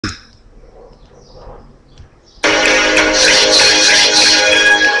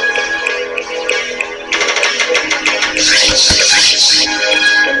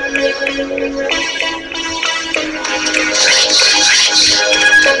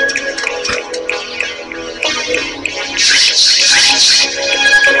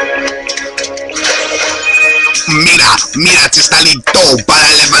Mira si está listo para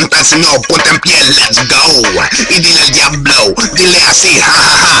levantarse, no, ponte en pie, let's go. Y dile al diablo, dile así,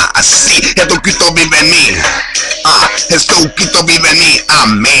 jajaja, así, Jesucristo vive en mí. Jesucristo vive en mí,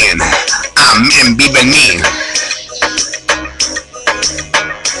 amén, amén, vive en mí.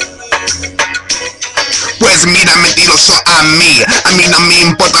 Pues mira, mentiroso, a mí no me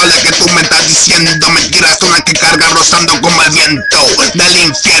importa lo que tú me estás diciendo. Mentiras son las que cargan rozando como el viento del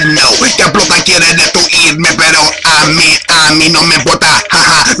infierno, que explotan, quiere destruirme, pero a mí no me importa,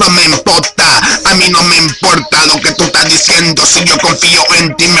 jaja, no me importa. A mí no me importa lo que tú estás diciendo. Si yo confío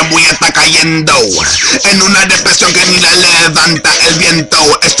en ti me voy a estar cayendo en una depresión que ni la levanta el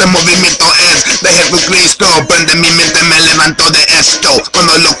viento. Este movimiento es de Jesucristo, prende mi mente, me levanto de esto.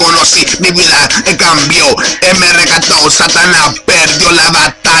 Cuando lo conocí mi vida cambió, él me rescató, Satanás perdió la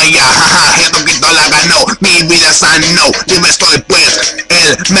batalla, jaja, Jesucristo la ganó, mi vida sanó, libre estoy pues,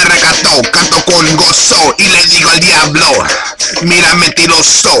 él me rescató, canto con gozo y le digo al diablo, mira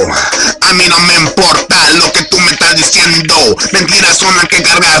mentiroso, a mí no me importa lo que tú me estás diciendo. Mentiras son las que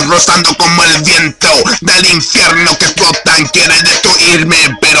cargas rozando como el viento del infierno, que explotan, quiere destruirme,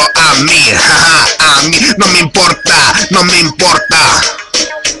 pero a mí, jaja, a mí no me importa, no me importa.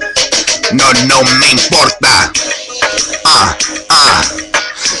 No me importa.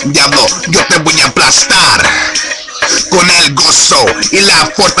 Diablo, yo te voy a aplastar con el gozo y la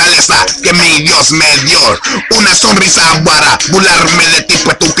fortaleza que mi Dios me dio. Una sonrisa para burlarme de ti,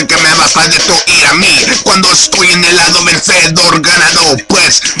 pues tú que me vas a destruir a mí cuando estoy en el lado vencedor, ganado.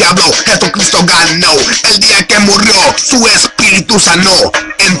 Pues diablo, Jesucristo ganó. El día que murió, su espíritu sanó,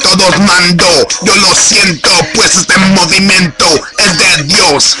 en todos mandó. Yo lo siento, pues este movimiento es de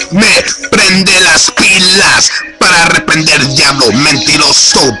Dios. Me prende las pilas para reprender, diablo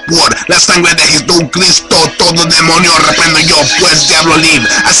mentiroso. Por la sangre de Jesucristo todo demonio reprendo yo, pues diablo leave,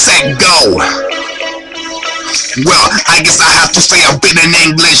 I said go. Well, I guess I have to say a bit in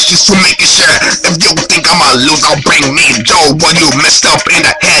English just to make it sure. If you think I'ma lose, I'll bring me Joe. Well, you messed up in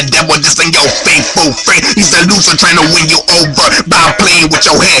the head, devil, this ain't your faithful friend. He's a loser trying to win you over by playing with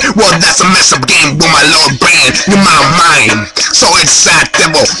your head. Well, that's a mess up game with my Lord brand. You're my mind, so it's sad,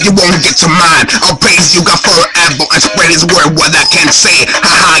 devil, you won't get to mine. I'll praise you God forever and spread his word, what I can say.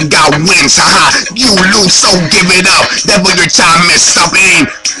 Haha, God wins, haha, you lose, so give it up. Devil, your time is up, it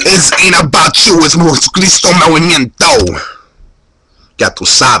ain't about you, it's Christo Movimiento. Ya tú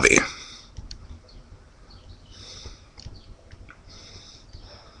sabes.